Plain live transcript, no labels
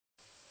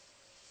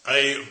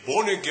A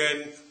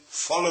born-again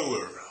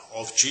follower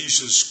of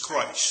Jesus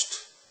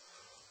Christ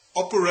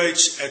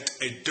operates at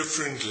a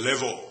different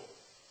level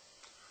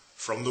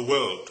from the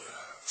world,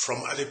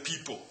 from other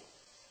people.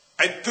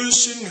 A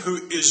person who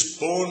is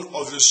born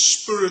of the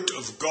Spirit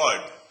of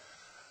God,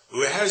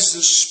 who has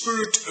the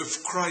Spirit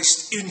of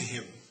Christ in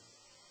him,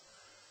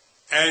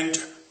 and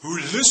who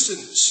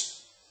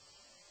listens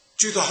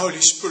to the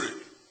Holy Spirit,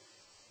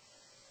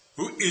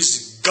 who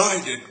is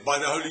guided by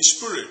the Holy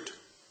Spirit,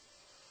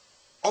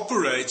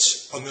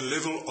 operates on the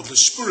level of the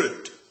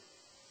Spirit,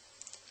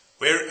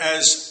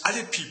 whereas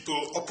other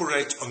people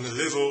operate on the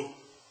level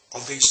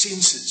of their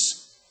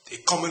senses, their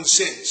common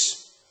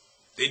sense,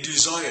 their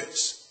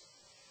desires,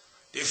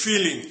 their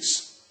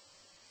feelings.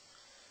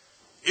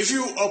 If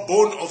you are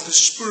born of the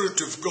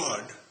Spirit of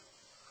God,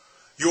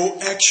 your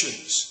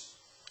actions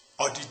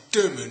are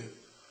determined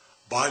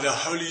by the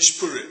Holy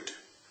Spirit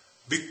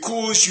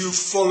because you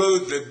follow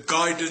the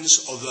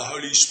guidance of the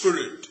Holy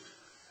Spirit.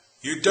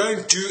 You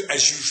don't do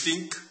as you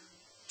think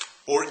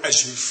or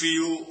as you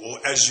feel or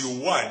as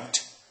you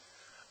want,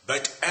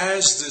 but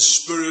as the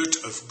Spirit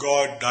of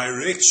God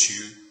directs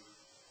you,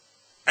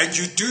 and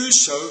you do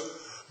so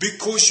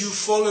because you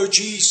follow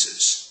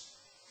Jesus.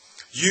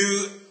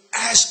 You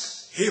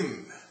ask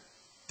Him,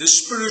 the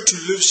Spirit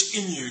who lives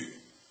in you,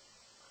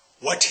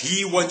 what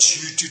He wants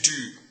you to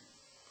do.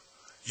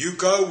 You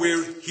go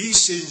where He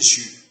sends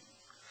you,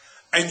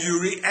 and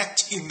you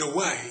react in the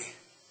way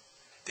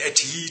that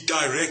He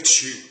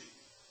directs you.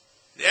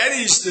 That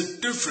is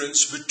the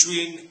difference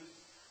between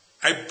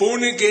a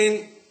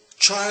born-again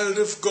child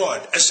of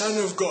God, a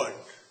son of God,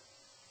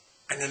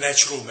 and a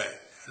natural man,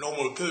 a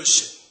normal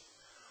person.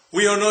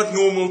 We are not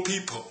normal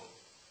people.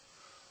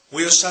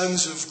 We are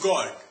sons of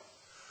God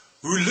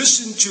who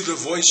listen to the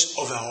voice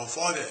of our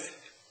Father,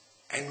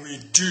 and we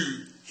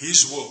do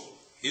His will,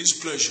 His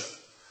pleasure.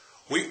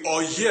 We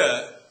are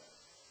here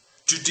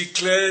to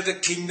declare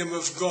the kingdom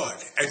of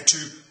God and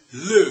to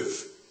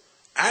live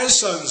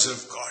as sons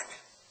of God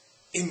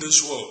in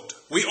this world.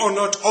 We are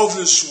not of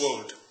this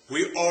world.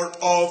 We are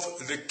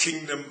of the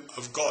kingdom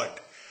of God.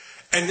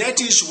 And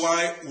that is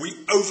why we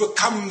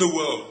overcome the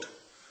world.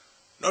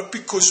 Not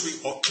because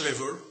we are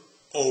clever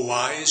or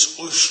wise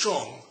or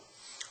strong,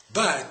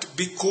 but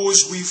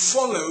because we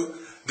follow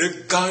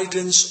the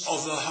guidance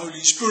of the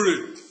Holy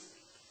Spirit.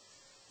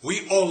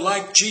 We are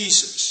like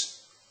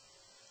Jesus.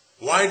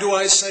 Why do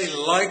I say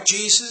like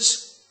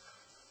Jesus?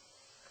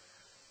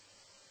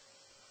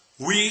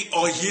 We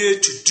are here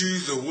to do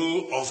the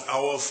will of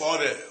our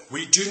Father.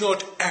 We do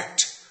not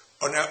act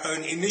on our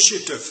own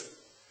initiative,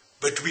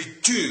 but we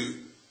do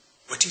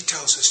what He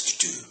tells us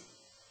to do.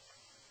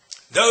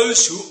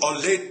 Those who are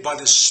led by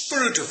the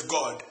Spirit of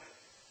God,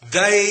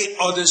 they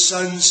are the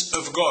sons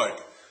of God.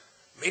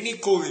 Many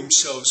call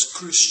themselves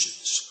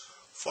Christians,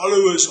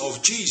 followers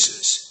of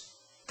Jesus,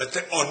 but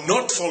they are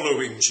not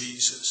following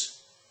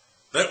Jesus.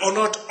 They are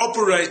not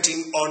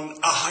operating on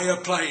a higher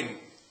plane,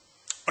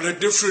 on a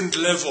different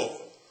level.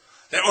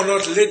 They are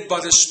not led by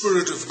the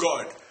Spirit of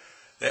God.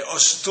 They are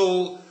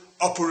still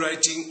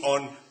operating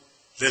on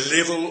the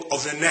level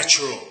of the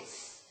natural.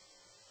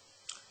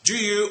 Do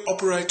you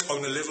operate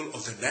on the level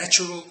of the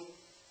natural,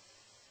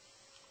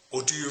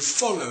 or do you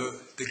follow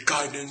the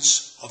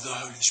guidance of the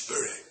Holy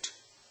Spirit?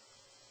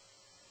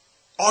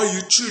 Are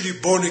you truly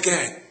born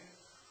again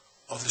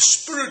of the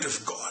Spirit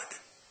of God,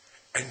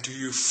 and do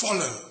you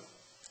follow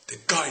the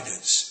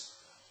guidance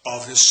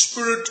of the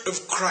Spirit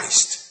of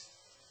Christ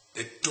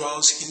that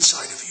dwells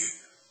inside of you?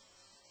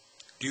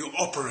 Do you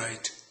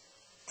operate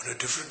on a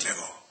different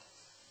level?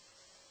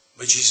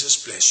 May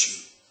Jesus bless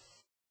you.